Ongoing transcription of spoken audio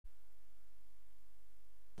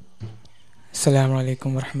അസ്സലാമു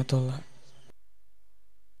അലൈക്കും വറഹ്മത്തുള്ളാഹി.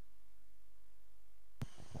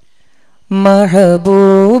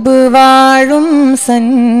 മഹബൂബ് വാഴും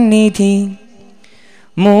സന്നിധി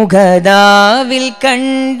മുഖദാവിൽ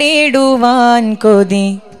കണ്ടിടുവാൻ കൊതി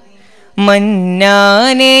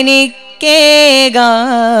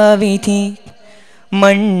മന്നാനെനിക്കേകാവിധി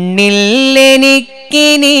മണ്ണിൽ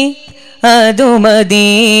എനിക്കിനി അതുമതി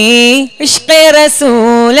ഇഷ്ഖെ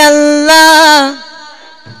റസൂലല്ലാഹ്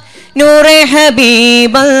നൂറെ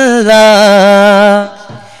ഹബീബല്ലാഹ്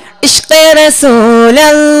ഇഷ്ഖെ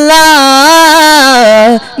റസൂലല്ലാഹ്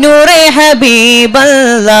നൂറെ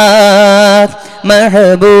ഹബീബല്ലാഹ്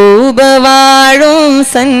മഹബൂബ് വാഴും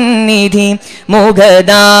സന്നിധി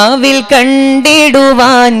മുഖദാവിൽ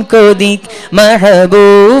കണ്ടിടുവാൻ കൊതി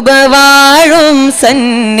മഹബൂബ് വാഴും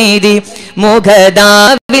സന്നിധി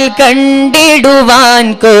മുഖദാവിൽ കണ്ടിടുവാൻ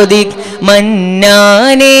കൊതി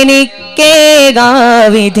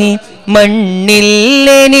മന്നാനെനിക്കേകാവിധി മണ്ണിൽ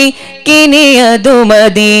എനിക്കിനി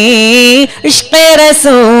അതുമതി ഇഷ്ഖെ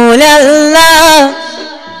റസൂലല്ലാഹ്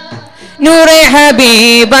നൂറെ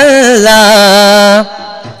ഹബീബല്ലാഹ്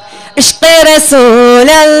ഇഷ്ഖെ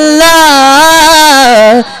റസൂലല്ലാഹ്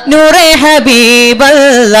നൂറെ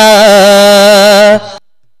ഹബീബല്ലാഹ്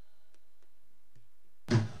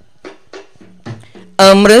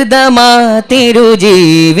അമൃതമാ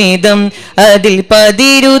തിരുജീവിതം അതിൽ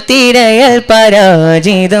പതിരു തിരയൽ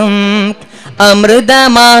പരാജിതം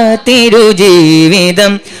അമൃതമാ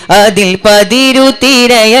തിരുജീവിതം അതിൽ പതിരു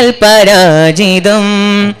തിരയൽ പരാജിതം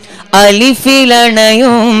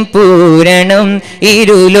അലിഫിലണയും പൂരണം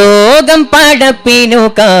ഇരുലോകം പടപ്പിനു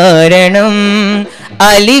കാരണം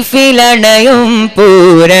അലിഫിലണയും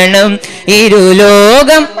പൂരണം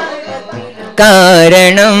ഇരുലോകം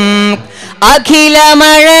കാരണം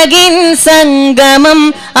അഖിലമഴകിൻ സംഗമം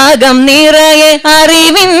അകം നിറയെ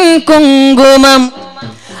അറിവിൻ കുങ്കുമം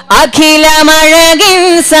അഖിലമഴകിൻ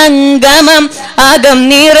സംഗമം അകം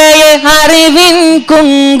നിറയെ അറിവിൻ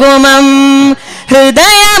കുങ്കുമം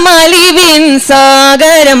ഹൃദയമലിവിൻ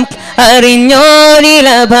സാഗരം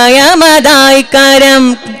അറിഞ്ഞോരിലഭയമതായി കരം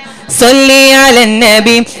സല്ലി അലൻ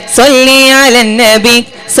നബി സല്ലി അലൻ നബി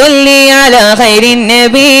സല്ലി അലാ ഖൈരിൻ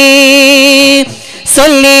നബി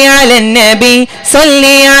സല്ലി അലൻ നബി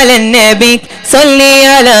സല്ലി അലൻ നബി സല്ലി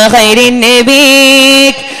അലാ ഖൈരിൻ നബി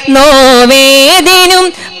നോവേദിനും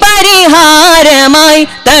പരിഹാരമായി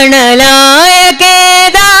തണലായ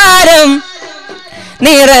കേദാരം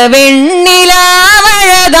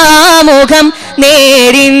നിറവെണ്ണിലാവഴകാമുഖം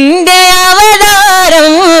നേരിന്റെ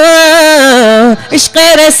അവതാരം ഇഷ്ഖെ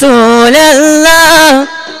റസൂലല്ലാഹ്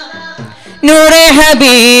നൂറെ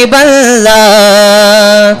ഹബീബല്ലാഹ്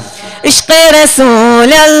ഇഷ്ഖെ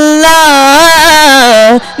റസൂലല്ലാഹ്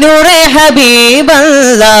നൂറെ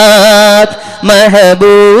ഹബീബല്ലാഹ്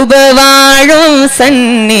മഹബൂബ് വാഴും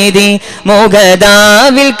സന്നിധി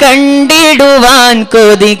മുഖദാവിൽ കണ്ടിടുവാൻ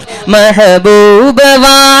കൊതി മഹബൂബ്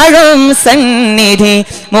വാഴും സന്നിധി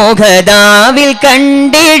മുഖദാവിൽ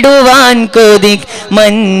കണ്ടിടുവാൻ കൊതി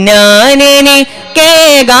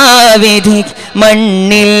മന്നാനെനിക്കേകാവിധി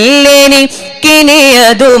മണ്ണിൽ എനിക്കിനി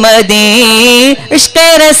അതുമതി ഇഷ്ഖെ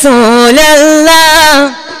റസൂലല്ലാഹ്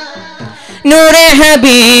നൂറെ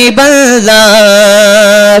ഹബീബല്ലാഹ്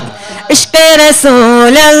ഇഷ്ഖെ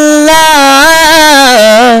റസൂലല്ലാഹ്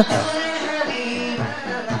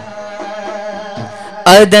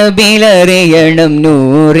അദബിലറിയണം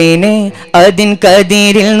നൂറിനെ അതിൻ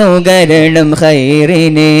കതിരിൽ നുകരണം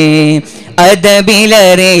ഖൈറിനെ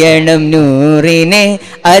അദബിലറിയണം നൂറിനെ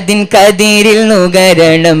അതിൻ കതിരിൽ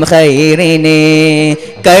നുകരണം ഖൈറിനെ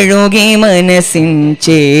കഴുകി മനസ്സിൻ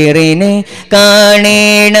ചേറിനെ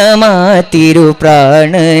കാണേണമാ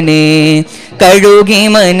തിരുപ്രാണനെ കഴുകി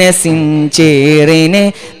മനസ്സിൻ ചേറിനെ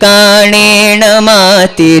കാണേണമാ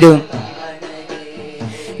തിരു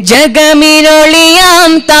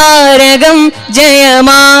ജഗമിലൊളിയാം താരകം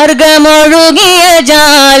ജയമാർഗമൊഴുകിയ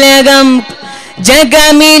ജാലകം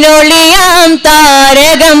ജഗമിലൊളിയാം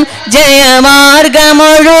താരകം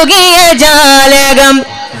ജയമാർഗമൊഴുകിയ ജാലകം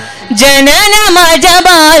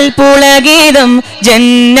ജനനമജപാൽ പുളകിതം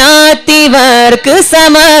ജന്നാത്തിവർക്ക്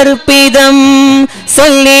സമർപ്പിതം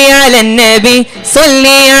സല്ലി അലൻ നബി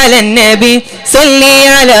സല്ലി അലൻ നബി സല്ലി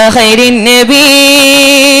അലാ ഖൈരിൻ നബി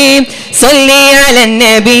സല്ലി അലൻ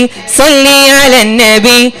നബി സല്ലി അലൻ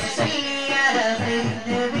നബി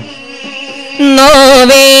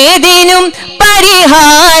നോവേദിനും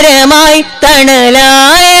പരിഹാരമായി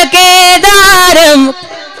തണലായ കേദാരം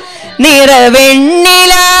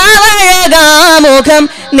നിറവെണ്ണിലാവഴകാമുഖം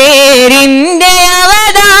നേരിന്റെ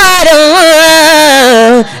അവതാരം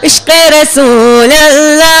ഇഷ്ഖെ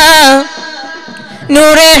റസൂലല്ലാഹ്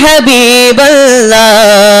നൂറെ ഹബീബല്ലാഹ്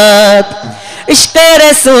ഇഷ്ക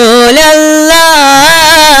റസൂലല്ലാഹ്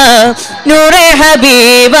നൂറെ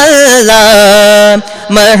ഹബീബല്ലാഹ്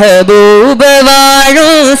മെഹബൂബ്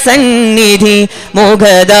വാഴും സന്നിധി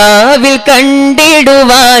മുഖദാവിൽ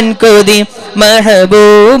കണ്ടിടുവാൻ കൊതി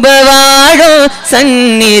മെഹബൂബ് വാഴും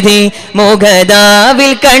സന്നിധി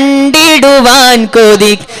മുഖദാവിൽ കണ്ടിടുവാൻ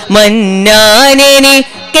കൊതി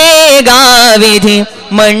മന്നാനെനിക്കേകാവിധി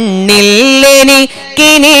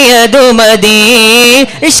മണ്ണില്ലെനിക്കിനിയതു മതി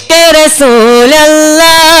ഇഷ്ക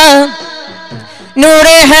റസൂലല്ലാഹ്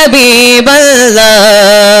നൂറെ ഹബീബല്ലാഹ്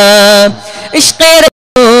ഇഷ്ക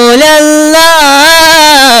റസൂലല്ലാഹ്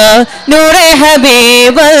നൂറെ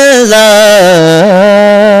ഹബീബല്ലാഹ്